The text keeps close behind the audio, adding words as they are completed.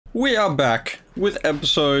We are back with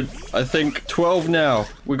episode, I think, 12 now.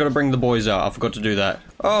 We gotta bring the boys out. I forgot to do that.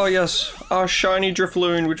 Oh yes, our shiny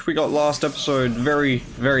Drifloon, which we got last episode. Very,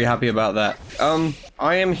 very happy about that.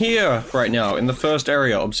 I am here right now in the first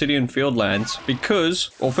area, Obsidian Fieldlands, because,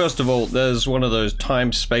 well, first of all, there's one of those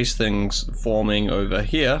time-space things forming over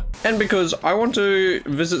here, and because I want to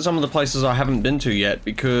visit some of the places I haven't been to yet,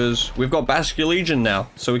 because we've got Basculegion now,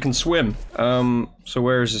 so we can swim. So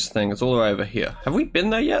where is this thing? It's all the way over here. Have we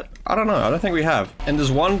been there yet? I don't know. I don't think we have. And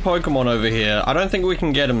there's one Pokemon over here. I don't think we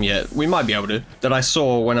can get him yet. We might be able to. That I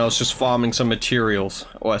saw when I was just farming some materials.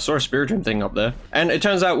 Oh, I saw a Spiritomb thing up there. And it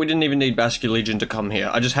turns out we didn't even need Basculegion to come here.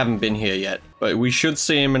 I just haven't been here yet. But we should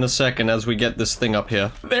see him in a second as we get this thing up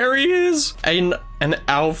here. There he is! An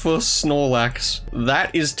Alpha Snorlax.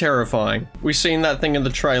 That is terrifying. We've seen that thing in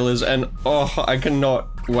the trailers and oh, I cannot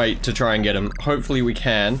wait to try and get him. Hopefully we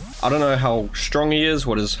can. I don't know how strong he is,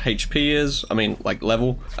 what his HP is. I mean, like,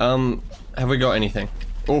 level. Have we got anything?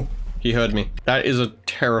 Oh, he heard me. That is a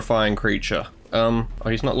terrifying creature. Oh,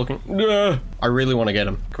 he's not looking. I really want to get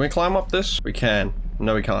him. Can we climb up this? We can.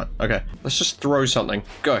 No, we can't. Okay, let's just throw something.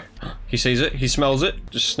 Go. He sees it. He smells it.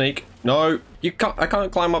 Just sneak. No, you can't. I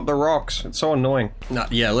can't climb up the rocks. It's so annoying. Nah,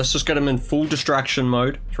 yeah, let's just get him in full distraction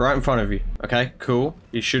mode. It's right in front of you. Okay, cool.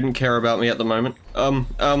 He shouldn't care about me at the moment.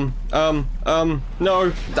 No,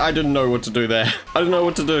 I didn't know what to do there. I didn't know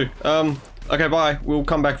what to do. Okay, bye. We'll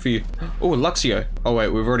come back for you. Oh, Luxio. Oh, wait,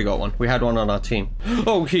 we've already got one. We had one on our team.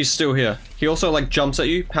 Oh, he's still here. He also, like, jumps at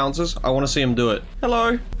you, pounces. I want to see him do it.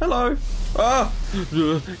 Hello. Hello. Ah.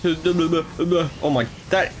 Oh, my.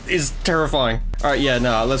 That is terrifying. All right, yeah,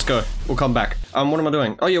 nah, let's go. We'll come back. What am I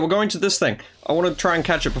doing? Oh, yeah, we're going to this thing. I want to try and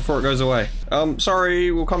catch it before it goes away.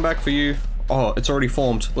 Sorry. We'll come back for you. Oh, it's already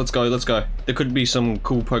formed. Let's go, let's go. There could be some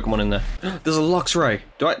cool Pokemon in there. There's a Luxray.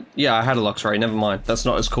 Yeah, I had a Luxray, never mind. That's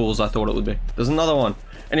not as cool as I thought it would be. There's another one.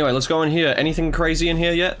 Anyway, let's go in here. Anything crazy in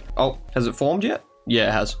here yet? Oh, has it formed yet? Yeah,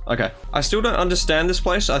 it has. Okay. I still don't understand this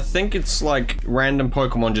place. I think it's like random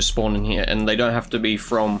Pokemon just spawn in here and they don't have to be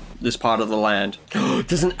from this part of the land.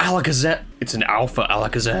 There's an Alakazam. It's an Alpha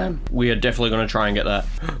Alakazam. We are definitely going to try and get that.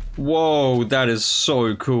 Whoa, that is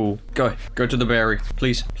so cool. Go to the berry.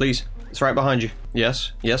 Please, please. It's right behind you.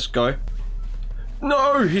 Yes, yes, go.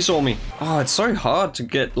 No, he saw me. Oh, it's so hard to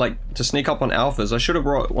get, like, to sneak up on alphas. I should have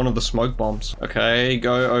brought one of the smoke bombs. Okay,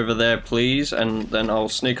 go over there, please, and then I'll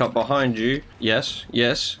sneak up behind you. Yes,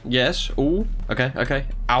 yes, yes. Ooh, okay, okay.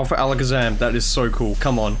 Alpha Alakazam, that is so cool.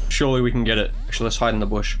 Come on, surely we can get it. Actually, let's hide in the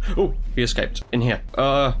bush. Oh, he escaped. In here.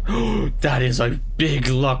 That is a big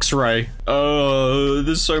Luxray.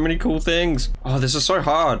 There's so many cool things. Oh, this is so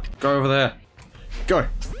hard. Go over there. Go.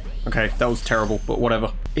 Okay, that was terrible, but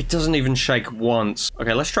whatever. It doesn't even shake once.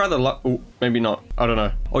 Okay, let's try the oh, maybe not. I don't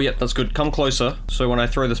know. Oh, yeah, that's good. Come closer. So when I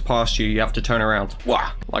throw this past you, you have to turn around.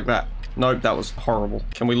 Wah! Like that. Nope, that was horrible.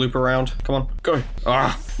 Can we loop around? Come on, go.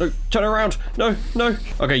 Ah, no, turn around. No, no.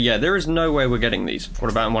 Okay, yeah, there is no way we're getting these.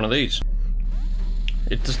 What about in one of these?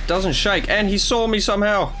 It just doesn't shake, and he saw me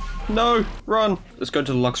somehow. No, run. Let's go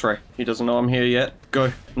to the Luxray. He doesn't know I'm here yet.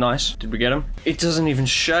 Go. Nice. Did we get him? It doesn't even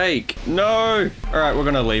shake. No. All right, we're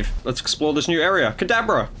gonna leave. Let's explore this new area.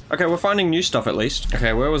 Kadabra. Okay, we're finding new stuff at least.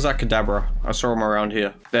 Okay, where was that Kadabra? I saw him around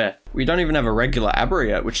here. There. We don't even have a regular Abra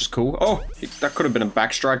yet, which is cool. Oh, that could have been a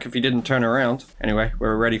backstrike if he didn't turn around. Anyway,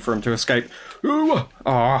 we're ready for him to escape. Ooh.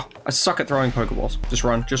 Ah, I suck at throwing Pokeballs. Just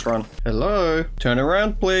run, just run. Hello. Turn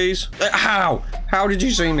around, please. How? How did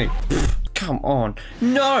you see me? Come on.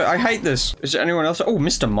 No, I hate this. Is there anyone else? Oh,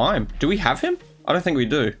 Mr. Mime. Do we have him? I don't think we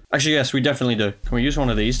do. Actually, yes, we definitely do. Can we use one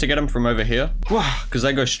of these to get him from over here? Because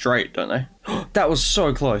they go straight, don't they? That was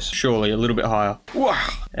so close. Surely a little bit higher.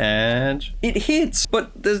 And it hits.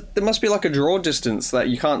 But there must be like a draw distance that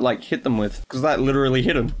you can't like hit them with. Because that literally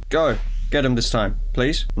hit him. Go. Get him this time.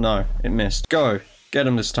 Please? No, it missed. Go. Get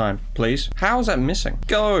him this time, please. How is that missing?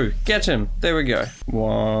 Go, get him. There we go.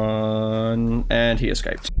 One, and he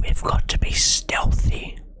escaped. We've got to be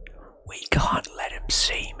stealthy. We can't let him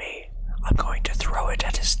see me. I'm going to throw it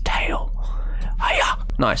at his tail. Hiya!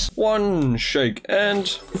 Nice. One shake, and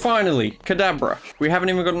finally, Kadabra. We haven't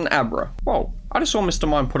even got an Abra. Whoa, I just saw Mr.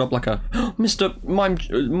 Mime put up like a Mr.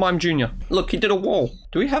 Mime Jr. Look, he did a wall.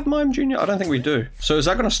 Do we have Mime Jr.? I don't think we do. So is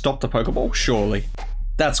that going to stop the Pokeball? Surely.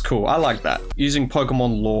 That's cool. I like that. Using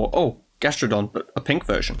Pokemon lore. Oh, Gastrodon, but a pink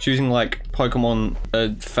version. It's using like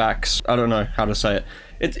Pokemon facts. I don't know how to say it.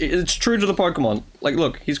 It's true to the Pokemon. Like,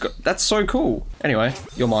 look, he's got... That's so cool. Anyway,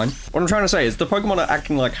 you're mine. What I'm trying to say is the Pokemon are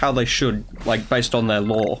acting like how they should, like, based on their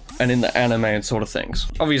lore and in the anime and sort of things.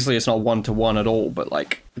 Obviously, it's not one-to-one at all, but,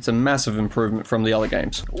 like, It's a massive improvement from the other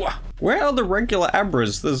games. Where are the regular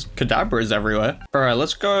Abras? There's Kadabras everywhere. Alright,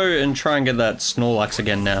 let's go and try and get that Snorlax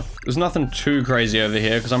again now. There's nothing too crazy over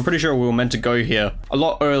here, because I'm pretty sure we were meant to go here a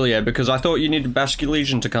lot earlier, because I thought you needed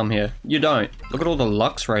Basculegion to come here. You don't. Look at all the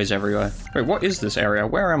Luxrays everywhere. Wait, what is this area?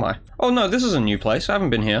 Where am I? Oh no, this is a new place. I haven't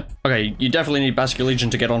been here. Okay, you definitely need Basculegion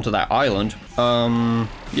to get onto that island.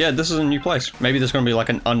 Yeah, this is a new place. Maybe there's gonna be like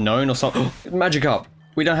an unknown or something. Magikarp.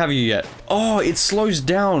 We don't have you yet. Oh, it slows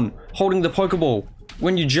down holding the Pokeball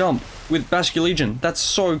when you jump with Basculegion. That's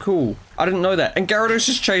so cool. I didn't know that. And Gyarados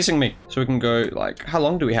is chasing me. So we can go, like, how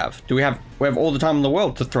long do we have? We have all the time in the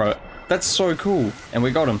world to throw it. That's so cool. And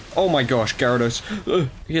we got him. Oh my gosh, Gyarados.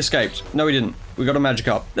 He escaped. No, he didn't. We got a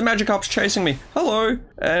Magikarp. The Magikarp's chasing me. Hello.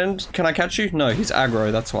 And can I catch you? No, he's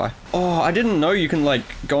aggro, that's why. Oh, I didn't know you can, like,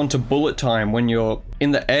 go into bullet time when you're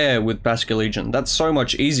in the air with Basculegion. That's so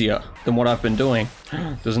much easier than what I've been doing.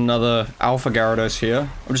 There's another Alpha Gyarados here.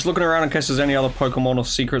 I'm just looking around in case there's any other Pokemon or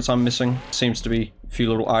secrets I'm missing. Seems to be a few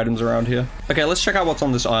little items around here. Okay, let's check out what's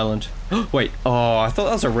on this island. Wait, oh, I thought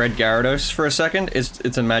that was a red Gyarados for a second. It's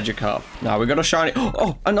a Magikarp. Now we got a shiny.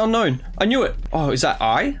 Oh, an unknown. I knew it. Oh, is that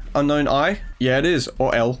I? Unknown I? Yeah, it is.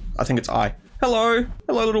 Or L. I think it's I. Hello.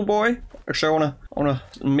 Hello, little boy. Actually, I wanna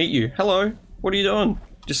meet you. Hello. What are you doing?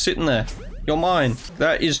 Just sitting there. You're mine.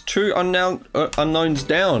 That is two unknowns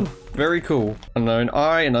down. Very cool. Unknown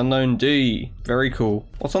I and unknown D. Very cool.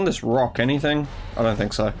 What's on this rock? Anything? I don't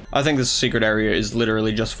think so. I think this secret area is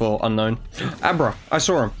literally just for unknown. Abra. I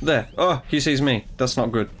saw him. There. Oh, he sees me. That's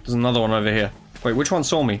not good. There's another one over here. Wait, which one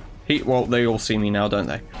saw me? Well, they all see me now, don't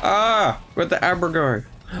they? Ah! Where'd the Abra go?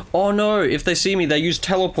 Oh no, if they see me, they use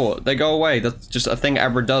teleport. They go away. That's just a thing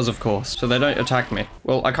Abra does, of course. So they don't attack me.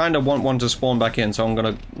 Well, I kind of want one to spawn back in, so I'm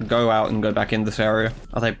gonna go out and go back in this area.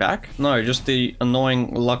 Are they back? No, just the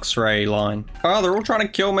annoying Luxray line. Oh, they're all trying to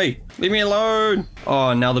kill me. Leave me alone.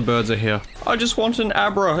 Oh, now the birds are here. I just want an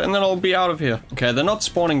Abra, and then I'll be out of here. Okay, they're not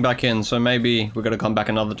spawning back in, so maybe we're gonna come back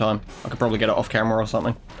another time. I could probably get it off camera or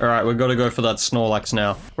something. All right, we've got to go for that Snorlax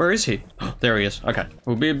now. Where is he? There he is. Okay,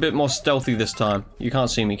 we'll be a bit more stealthy this time. You can't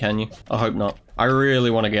see me, can you? I hope not. I really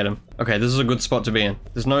want to get him. Okay, this is a good spot to be in.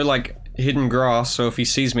 There's no, like, hidden grass, so if he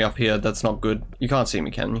sees me up here, that's not good. You can't see me,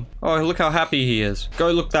 can you? Oh, look how happy he is. Go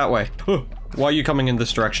look that way. Why are you coming in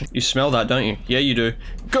this direction? You smell that, don't you? Yeah, you do.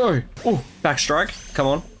 Go! Oh, backstrike. Come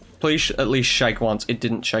on. Please at least shake once. It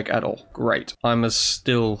didn't shake at all. Great. I'm as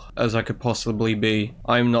still as I could possibly be.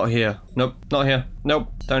 I'm not here. Nope, not here.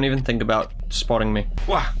 Nope. Don't even think about spotting me.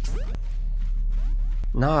 Wah!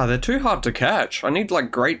 Nah, they're too hard to catch. I need,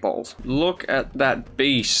 like, Great Balls. Look at that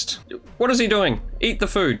beast. What is he doing? Eat the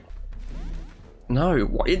food.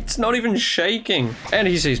 No, it's not even shaking. And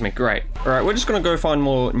he sees me, great. All right, we're just gonna go find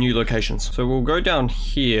more new locations. So we'll go down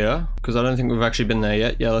here, because I don't think we've actually been there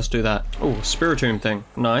yet. Yeah, let's do that. Oh, Spiritomb thing,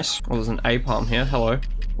 nice. Well, there's an Apalm here, hello.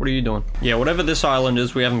 What are you doing? Yeah, whatever this island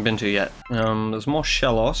is, we haven't been to yet. There's more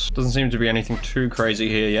Shellos. Doesn't seem to be anything too crazy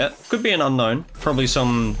here yet. Could be an unknown. Probably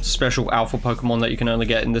some special alpha Pokemon that you can only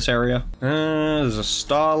get in this area. There's a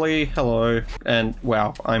Starly, hello. And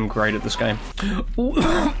wow, I'm great at this game.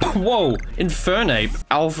 Whoa, Infernape.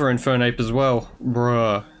 Alpha Infernape as well.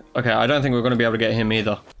 Bruh. Okay, I don't think we're going to be able to get him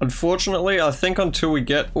either. Unfortunately, I think until we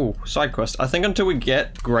get... Oh, side quest. I think until we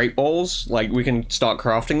get Great Balls, like, we can start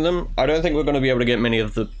crafting them, I don't think we're going to be able to get many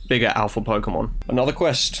of the bigger alpha Pokemon. Another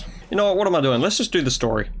quest. You know what am I doing? Let's just do the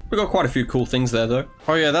story. We got quite a few cool things there, though.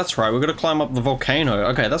 Oh yeah, that's right. We're going to climb up the volcano.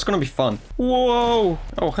 Okay, that's going to be fun. Whoa!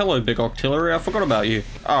 Oh, hello, Big Octillery. I forgot about you.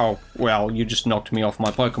 Oh, well, you just knocked me off my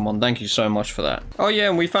Pokemon. Thank you so much for that. Oh yeah,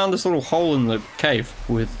 and we found this little hole in the cave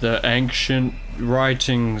with the ancient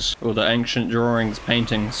writings, or the ancient drawings,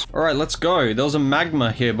 paintings. All right, let's go. There was a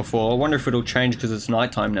magma here before. I wonder if it'll change because it's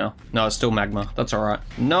nighttime now. No, it's still magma. That's all right.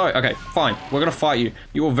 No, okay, fine. We're going to fight you.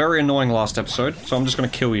 You were very annoying last episode, so I'm just going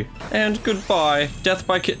to kill you. And goodbye. Death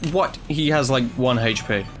by kiss. What? He has like 1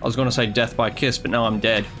 HP. I was going to say death by kiss, but now I'm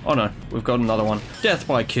dead. Oh no, we've got another one. Death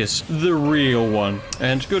by kiss, the real one.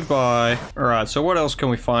 And goodbye. All right, so what else can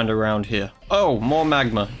we find around here? Oh, more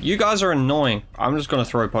magma. You guys are annoying. I'm just going to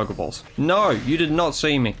throw Pokeballs. No, you did not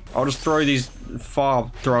see me. I'll just throw these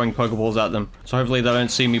far-throwing Pokeballs at them. So hopefully they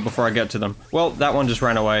don't see me before I get to them. Well, that one just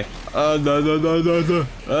ran away.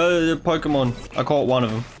 Pokemon. I caught one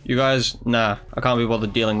of them. You guys, nah. I can't be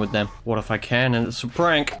bothered dealing with them. What if I can and it's a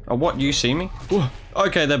prank? Oh, what? You see me?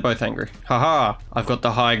 Okay, they're both angry. Haha. I've got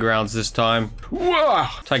the high grounds this time.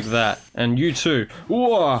 Take that. And you too.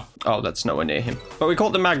 Oh, that's nowhere near him. But we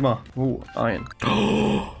caught the magma. Ooh, iron.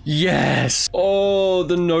 Yes! Oh,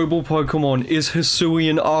 the noble Pokemon is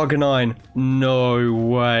Hisuian Arcanine. No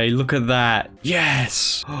way. Look at that.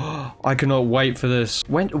 Yes! I cannot wait for this.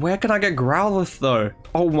 Where can I get Growlithe though?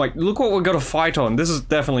 Oh my, look what we're gonna fight on. This is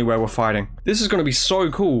definitely where we're fighting. This is gonna be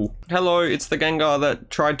so cool. Hello, it's the Gengar that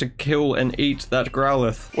tried to kill and eat that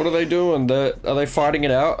Growlithe. What are they doing? Are they fighting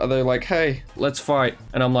it out? Are they like, hey, let's fight?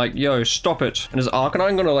 And I'm like, yo, stop it. And is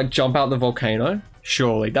Arcanine gonna like jump out the volcano?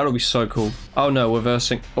 Surely, that'll be so cool. Oh no, we're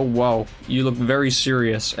versing. Oh wow, you look very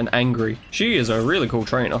serious and angry. She is a really cool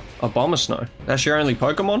trainer. A Abomasnow. That's your only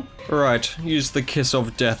Pokemon? Right, use the Kiss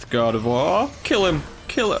of Death, Gardevoir. Kill him.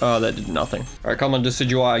 Kill it. Oh, that did nothing. Alright, come on,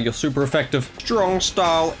 Decidueye. You're super effective. Strong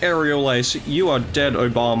Style, Aerial Ace. You are dead,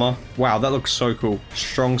 Obama. Wow, that looks so cool.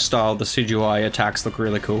 Strong Style, Decidueye attacks look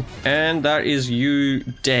really cool. And that is you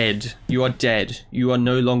dead. You are dead. You are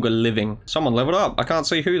no longer living. Someone leveled up. I can't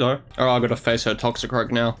see who though. Oh, I gotta face her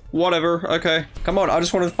Toxicroak now. Whatever. Okay. Come on, I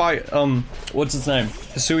just want to fight, what's its name?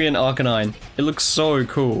 Hisuian Arcanine. It looks so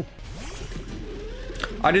cool.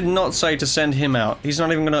 I did not say to send him out. He's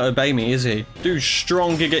not even gonna obey me, is he? Do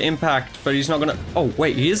strong Giga Impact, but he's not gonna... Oh,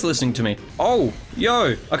 wait, he is listening to me. Oh,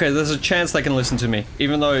 yo. Okay, there's a chance they can listen to me,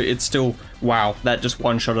 even though it's still... Wow, that just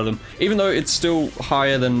one-shotted him. Even though it's still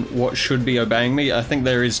higher than what should be obeying me, I think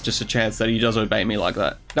there is just a chance that he does obey me like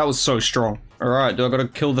that. That was so strong. Alright, do I gotta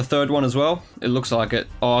kill the third one as well? It looks like it.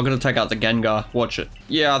 Oh, I'm gonna take out the Gengar. Watch it.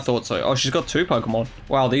 Yeah, I thought so. Oh, she's got 2 Pokemon.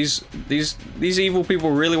 Wow, these evil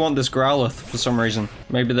people really want this Growlithe for some reason.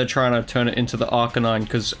 Maybe they're trying to turn it into the Arcanine,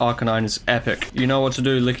 because Arcanine is epic. You know what to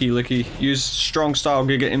do, Licky Licky. Use Strong Style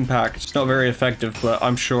Giga Impact. It's not very effective, but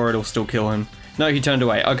I'm sure it'll still kill him. No, he turned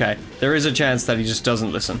away. Okay. There is a chance that he just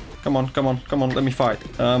doesn't listen. Come on, come on, come on, let me fight.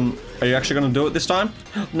 Are you actually gonna do it this time?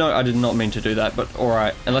 No, I did not mean to do that, but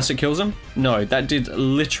alright. Unless it kills him? No, that did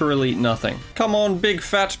literally nothing. Come on, big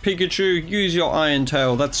fat Pikachu, use your Iron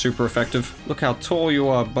Tail. That's super effective. Look how tall you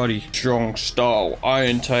are, buddy. Strong Style,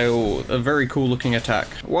 Iron Tail. A very cool looking attack.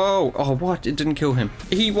 Whoa, oh what? It didn't kill him.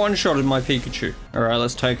 He one-shotted my Pikachu. Alright,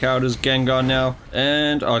 let's take out his Gengar now.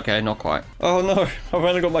 And, okay, not quite. Oh no, I've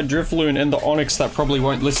only got my Drifloon and the Onix that probably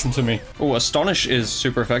won't listen to me. Oh, Astonish is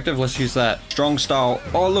super effective. Let's use that. Strong Style.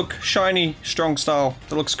 Oh, look, shiny Strong Style.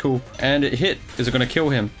 That looks cool. And it hit. Is it gonna kill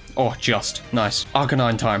him? Oh, just. Nice.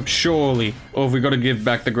 Arcanine time. Surely. Or have we got to give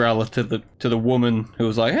back the Growlithe to the woman who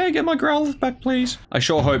was like, hey, get my Growlithe back, please? I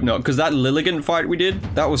sure hope not, because that Lilligant fight we did,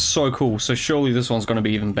 that was so cool. So surely this one's going to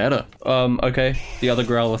be even better. Okay. The other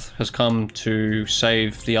Growlithe has come to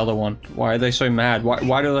save the other one. Why are they so mad?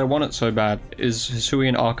 Why do they want it so bad? Is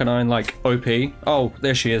Hisuian Arcanine, like, OP? Oh,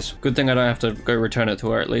 there she is. Good thing I don't have to go return it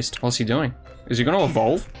to her, at least. What's he doing? Is he gonna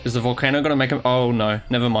evolve? Is the volcano gonna make him? Oh no,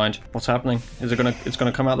 never mind. What's happening? Is it gonna? It's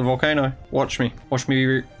gonna come out the volcano. Watch me. Watch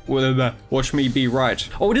me be right.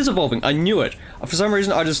 Oh, it is evolving. I knew it. For some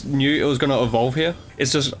reason, I just knew it was gonna evolve here.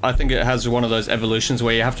 It's just, I think it has one of those evolutions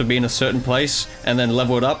where you have to be in a certain place and then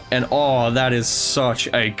level it up. And oh, that is such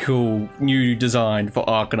a cool new design for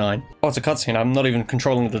Arcanine. Oh, it's a cutscene. I'm not even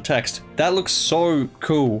controlling the text. That looks so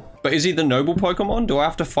cool. But is he the noble Pokemon? Do I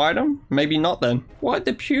have to fight him? Maybe not then. Why'd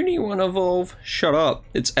the puny one evolve? Shut up.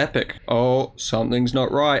 It's epic. Oh, something's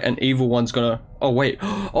not right. An evil one's gonna... Oh, wait.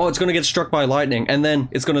 Oh, it's gonna get struck by lightning. And then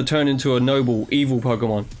it's gonna turn into a noble, evil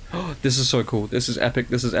Pokemon. This is so cool. This is epic.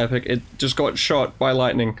 This is epic. It just got shot by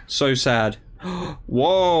lightning. So sad.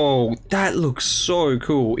 Whoa, that looks so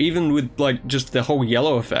cool. Even with like just the whole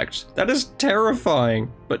yellow effect. That is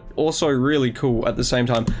terrifying, but also really cool at the same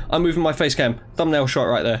time. I'm moving my face cam. Thumbnail shot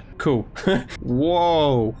right there. Cool.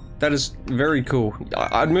 Whoa. That is very cool.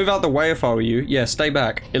 I'd move out the way if I were you. Yeah, stay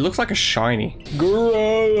back. It looks like a shiny.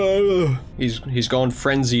 He's gone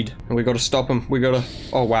frenzied, and we gotta stop him. We gotta...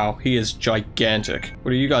 Oh wow, he is gigantic.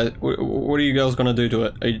 What are you guys? What are you girls gonna do to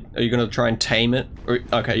it? Are you gonna try and tame it? Or,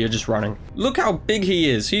 okay, you're just running. Look how big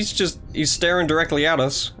he is. He's staring directly at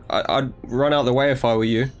us. I'd run out the way if I were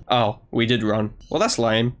you. Oh, we did run. Well, that's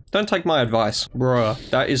lame. Don't take my advice. Bruh,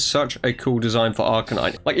 that is such a cool design for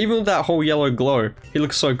Arcanine. Like, even with that whole yellow glow, he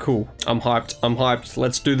looks so cool. I'm hyped. I'm hyped.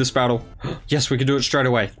 Let's do this battle. Yes, we can do it straight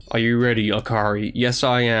away. Are you ready, Akari? Yes,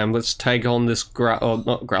 I am. Let's take on this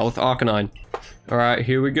not Growlithe, Arcanine. Alright,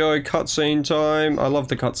 here we go. Cutscene time. I love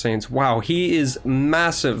the cutscenes. Wow, he is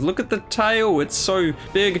massive. Look at the tail. It's so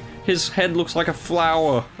big. His head looks like a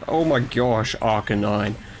flower. Oh my gosh,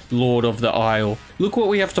 Arcanine. Lord of the Isle. Look what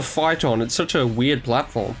we have to fight on. It's such a weird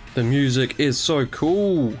platform. The music is so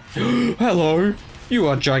cool. Hello. You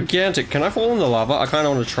are gigantic. Can I fall in the lava? I kind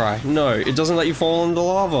of want to try. No, it doesn't let you fall in the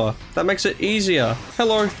lava. That makes it easier.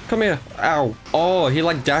 Hello, come here. Ow. Oh, he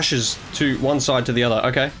like dashes to one side to the other.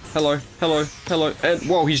 Okay. Hello, hello, hello. And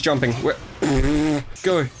whoa, he's jumping.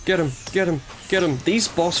 Go, get him, get him, get him. These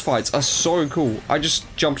boss fights are so cool. I just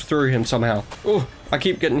jumped through him somehow. Oh, I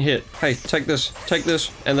keep getting hit. Hey, take this,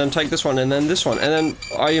 and then take this one, and then this one, and then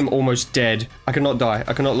I am almost dead. I cannot die.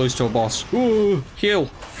 I cannot lose to a boss. Ooh, heal.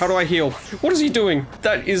 How do I heal? What is he doing?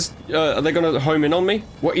 That is, are they gonna home in on me?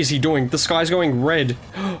 What is he doing? The sky's going red.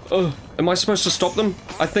 Am I supposed to stop them?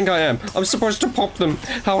 I think I am. I'm supposed to pop them.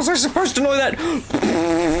 How was I supposed to know that?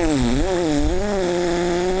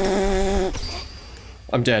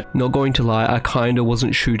 I'm dead. Not going to lie, I kinda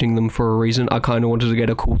wasn't shooting them for a reason. I kinda wanted to get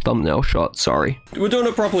a cool thumbnail shot, sorry. We're doing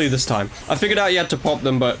it properly this time. I figured out you had to pop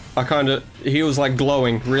them, but he was like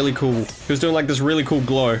glowing, really cool. He was doing like this really cool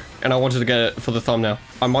glow, and I wanted to get it for the thumbnail.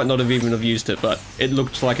 I might not have even have used it, but it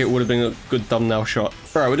looked like it would have been a good thumbnail shot.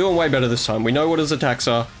 Alright, we're doing way better this time. We know what his attacks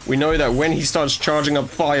are. We know that when he starts charging up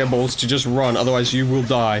fireballs to just run, otherwise you will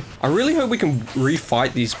die. I really hope we can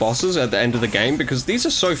refight these bosses at the end of the game, because these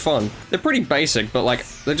are so fun. They're pretty basic, but like,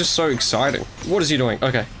 they're just so exciting. What is he doing?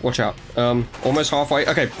 Okay, watch out. Almost halfway.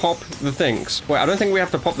 Okay, pop the things. Wait, I don't think we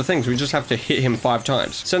have to pop the things. We just have to hit him 5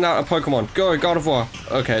 times. Send out a Pokemon. Go, God of War.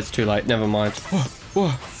 Okay, it's too late. Never mind.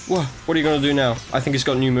 Whoa. What are you gonna do now? I think he's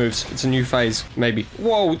got new moves. It's a new phase, maybe.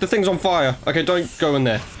 Whoa, the thing's on fire. Okay, don't go in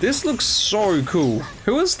there. This looks so cool.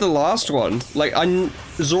 Who is the last one? Like,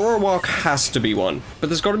 Zoroark has to be one, but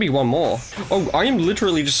there's got to be one more. Oh, I am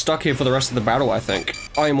literally just stuck here for the rest of the battle, I think.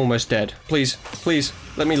 I am almost dead. Please, please,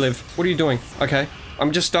 let me live. What are you doing? Okay.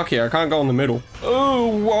 I'm just stuck here. I can't go in the middle. Oh,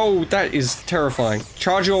 whoa, that is terrifying.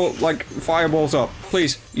 Charge your, like, fireballs up.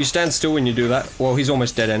 Please, you stand still when you do that. Well, he's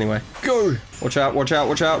almost dead anyway. Go! Watch out, watch out,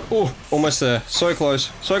 watch out. Oh, almost there. So close,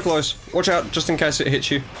 so close. Watch out, just in case it hits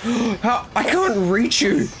you. How? I can't reach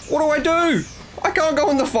you. What do I do? I can't go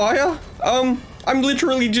in the fire. I'm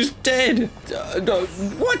literally just dead. No,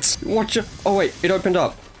 what? Watch it. Oh, wait, it opened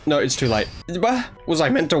up. No, it's too late. Was I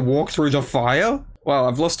meant to walk through the fire? Wow,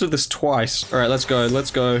 I've lost to this twice. All right, let's go,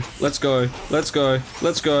 let's go, let's go, let's go,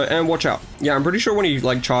 let's go, and watch out. Yeah, I'm pretty sure when he,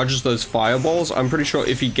 like, charges those fireballs, I'm pretty sure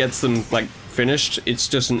if he gets them, like, finished, it's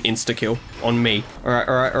just an insta-kill on me. All right,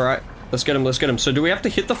 all right, all right. Let's get him, let's get him. So do we have to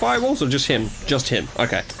hit the fireballs or just him? Just him.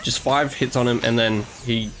 Okay. Just 5 hits on him and then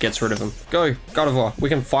he gets rid of him. Go, God of War. We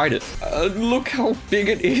can fight it. Look how big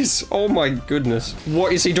it is. Oh my goodness.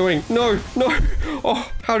 What is he doing? No, no.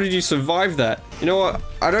 Oh, how did you survive that? You know what?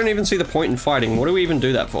 I don't even see the point in fighting. What do we even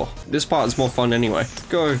do that for? This part is more fun anyway.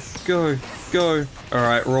 Go, go, go. All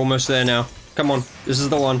right, we're almost there now. Come on, this is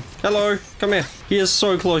the one. Hello, come here. He is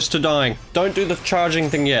so close to dying. Don't do the charging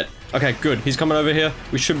thing yet. Okay, good. He's coming over here.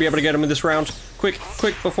 We should be able to get him in this round. Quick,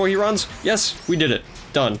 quick, before he runs. Yes, we did it.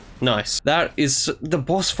 Done. Nice. That is... The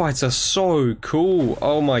boss fights are so cool.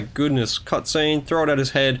 Oh my goodness. Cutscene. Throw it at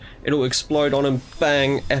his head. It'll explode on him.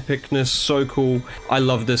 Bang. Epicness. So cool. I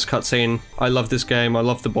love this cutscene. I love this game. I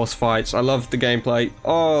love the boss fights. I love the gameplay.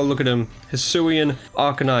 Oh, look at him. Hisuian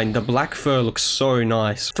Arcanine. The black fur looks so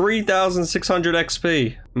nice. 3,600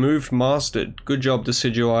 XP. Moved mastered. Good job,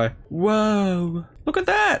 Hisui. Whoa. Look at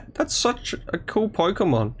that. That's such a cool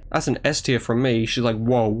Pokemon. That's an S tier from me. She's like,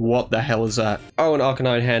 whoa, what the hell is that? Oh, and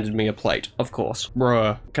Arcanine handed me a plate. Of course.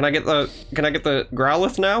 Bruh. Can I get the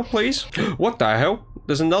Growlithe now, please? What the hell?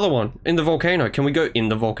 There's another one in the volcano. Can we go in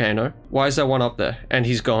the volcano? Why is there one up there? And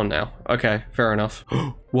he's gone now. Okay, fair enough.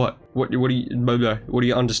 What do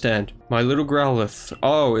you understand? My little Growlithe.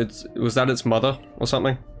 Oh, was that its mother or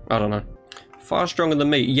something? I don't know. Far stronger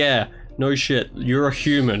than me. Yeah. No shit, you're a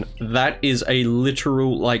human. That is a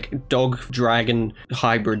literal, like, dog-dragon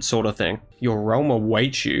hybrid sort of thing. Your realm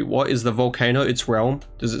awaits you. What is the volcano? Its realm?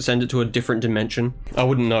 Does it send it to a different dimension? I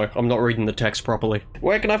wouldn't know. I'm not reading the text properly.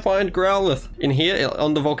 Where can I find Growlithe? In here?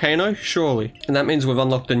 On the volcano? Surely. And that means we've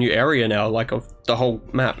unlocked a new area now, like, of the whole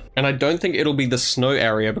map. And I don't think it'll be the snow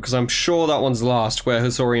area, because I'm sure that one's last, where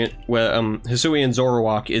Hisuian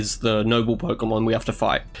Zoroark is the noble Pokemon we have to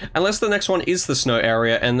fight. Unless the next one is the snow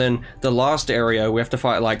area, and then the last area we have to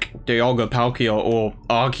fight, like, Dialga, Palkia, or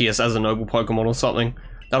Arceus as a noble Pokemon or something.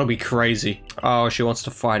 That'll be crazy. Oh, she wants to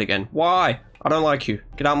fight again. Why? I don't like you.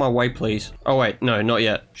 Get out of my way, please. Oh, wait. No, not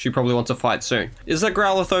yet. She probably wants to fight soon. Is there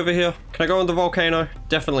Growlithe over here? Can I go on the volcano?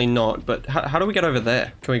 Definitely not, but how do we get over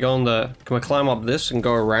there? Can we go on the... Can we climb up this and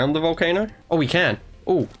go around the volcano? Oh, we can.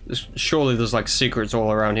 Oh, surely there's like secrets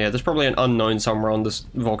all around here. There's probably an unknown somewhere on this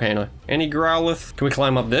volcano. Any Growlithe? Can we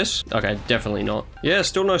climb up this? Okay, definitely not. Yeah,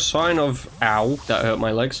 still no sign of... Ow, that hurt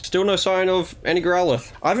my legs. Still no sign of any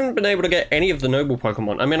Growlithe. I haven't been able to get any of the noble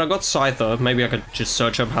Pokemon. I mean, I got Scyther. Maybe I could just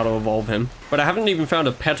search up how to evolve him. But I haven't even found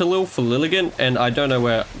a Petalil for Lilligant, and I don't know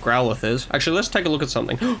where Growlithe is. Actually, let's take a look at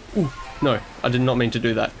something. Ooh, no, I did not mean to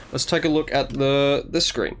do that. Let's take a look at this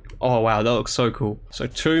screen. Oh, wow, that looks so cool. So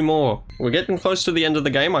 2 more. We're getting close to the end of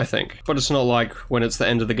the game, I think. But it's not like when it's the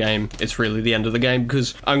end of the game, it's really the end of the game,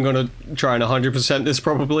 because I'm gonna try and 100% this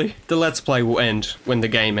probably. The Let's Play will end when the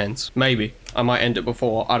game ends. Maybe. I might end it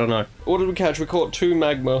before, I don't know. What did we catch? We caught 2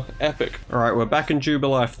 Magma. Epic. Alright, we're back in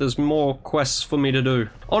Jubilife. There's more quests for me to do.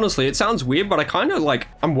 Honestly, it sounds weird, but I kind of like...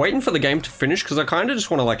 I'm waiting for the game to finish because I kind of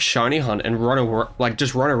just want to like shiny hunt and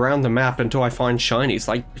just run around the map until I find shinies.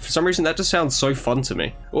 Like, for some reason, that just sounds so fun to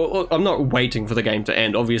me. Well, I'm not waiting for the game to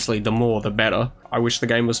end. Obviously, the more, the better. I wish the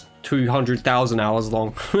game was 200,000 hours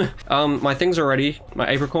long. My things are ready. My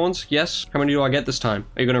apricorns, yes. How many do I get this time?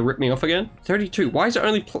 Are you gonna rip me off again? 32. Why is it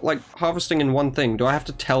only like harvesting in one thing? Do I have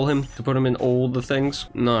to tell him to put them in all the things?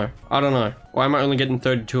 No, I don't know. Why am I only getting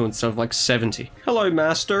 32 instead of like 70? Hello,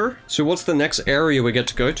 master. So what's the next area we get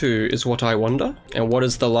to go to is what I wonder. And what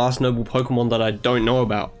is the last noble Pokemon that I don't know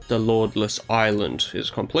about? The Lordless Island is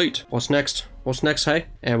complete. What's next? What's next, hey?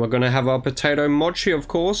 And we're gonna have our potato mochi, of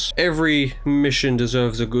course. Every mission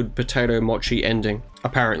deserves a good potato mochi ending,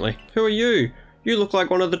 apparently. Who are you? You look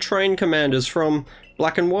like one of the train commanders from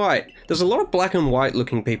Black and White. There's a lot of black and white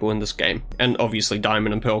looking people in this game. And obviously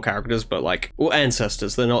Diamond and Pearl characters, but like, well,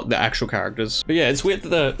 ancestors, they're not the actual characters. But yeah, it's weird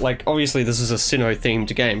that like, obviously this is a Sinnoh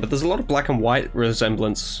themed game, but there's a lot of black and white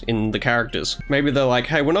resemblance in the characters. Maybe they're like,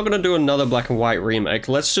 hey, we're not gonna do another black and white remake.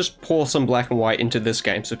 Let's just pour some black and white into this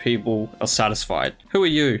game so people are satisfied. Who are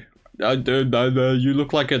you? You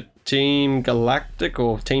look like a Team Galactic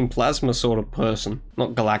or Team Plasma sort of person.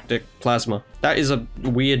 Not Galactic, Plasma. That is a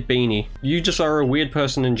weird beanie. You just are a weird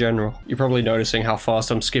person in general. You're probably noticing how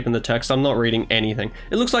fast I'm skipping the text. I'm not reading anything.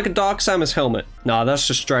 It looks like a Dark Samus helmet. Nah, that's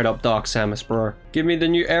just straight up Dark Samus, bro. Give me the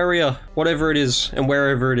new area, whatever it is, and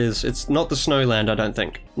wherever it is. It's not the Snowland, I don't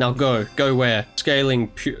think. Now go. Go where? Scaling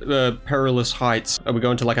perilous heights. Are we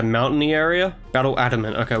going to like a mountainy area? Battle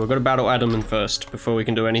Adamant. Okay, we've got to battle Adamant first before we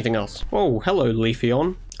can do anything else. Oh, hello,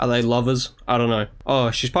 Leafeon. Are they lovers? I don't know. Oh,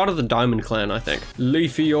 she's part of the Diamond Clan, I think.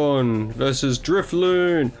 Leafeon versus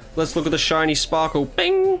Drifloon. Let's look at the shiny sparkle.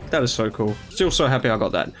 Bing! That is so cool. Still so happy I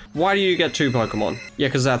got that. Why do you get 2 Pokemon? Yeah,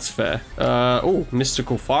 because that's fair. Oh,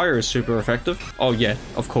 Mystical Fire is super effective. Oh yeah,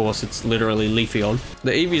 of course, it's literally Leafeon.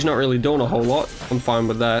 The Eevee's not really doing a whole lot. I'm fine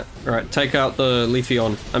with that. Alright, take out the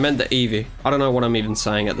Leafeon. I meant the Eevee. I don't know what I'm even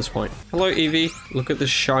saying at this point. Hello, Eevee. Look at this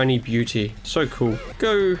shiny beauty. So cool.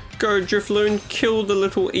 Go, Drifloon. Kill the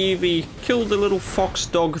little Eevee. Kill the little fox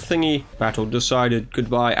dog thingy. Battle decided.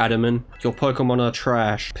 Goodbye, Adamant. Your Pokemon are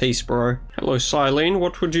trash. Peace, bro. Hello, Silene.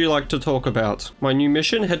 What would you like to talk about? My new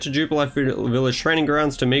mission? Head to Jubilife Village Training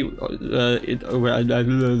Grounds to meet...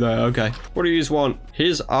 okay. What do you want?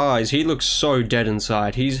 His eyes. He looks so dead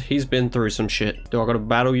inside. He's been through some shit. Do I gotta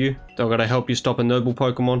battle you? Do I gotta help you stop a noble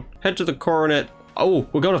Pokemon? Head to the Coronet... Oh,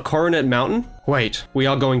 we're going to Coronet Mountain? Wait, we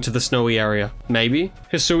are going to the snowy area. Maybe?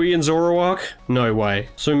 Hisui and Zoroark? No way.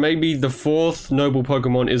 So maybe the 4th noble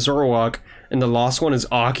Pokemon is Zoroark, and the last one is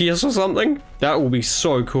Arceus or something? That will be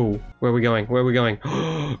so cool. Where are we going? Where are we going?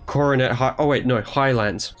 Coronet High... Oh wait, no,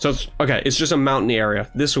 Highlands. So it's... Okay, it's just a mountain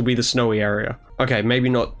area. This will be the snowy area. Okay, maybe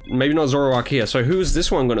not Zoroark here. So who is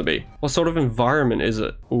this one gonna be? What sort of environment is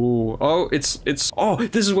it? Ooh, oh, it's... Oh,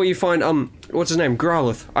 this is where you find, what's his name?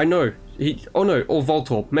 Growlithe. I know. Oh no, or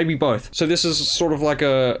Voltorb, maybe both. So this is sort of like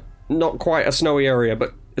a, not quite a snowy area,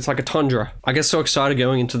 but it's like a tundra. I get so excited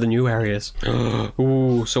going into the new areas.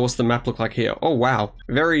 Ooh, so what's the map look like here? Oh wow,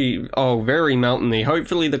 very mountainy.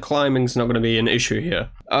 Hopefully the climbing's not gonna be an issue here.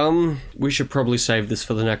 We should probably save this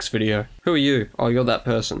for the next video. Who are you? Oh, you're that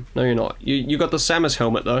person. No, you're not. You got the Samus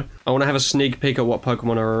helmet though. I want to have a sneak peek at what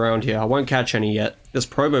Pokemon are around here. I won't catch any yet. There's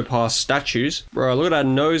Probopass statues. Bro, look at that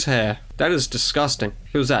nose hair. That is disgusting.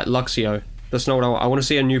 Who's that? Luxio. That's not what I want to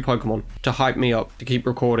see a new Pokemon to hype me up to keep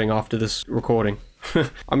recording after this recording.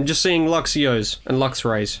 I'm just seeing Luxios and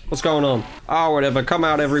Luxrays. What's going on? Ah, whatever. Come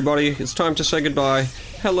out, everybody. It's time to say goodbye.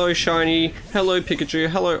 Hello, Shiny. Hello, Pikachu.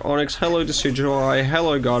 Hello, Onix. Hello, Decidueye.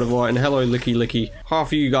 Hello, Gardevoir. And hello, Licky Licky. Half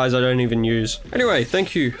of you guys I don't even use. Anyway,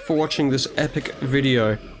 thank you for watching this epic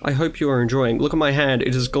video. I hope you are enjoying. Look at my hand.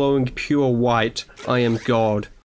 It is glowing pure white. I am God.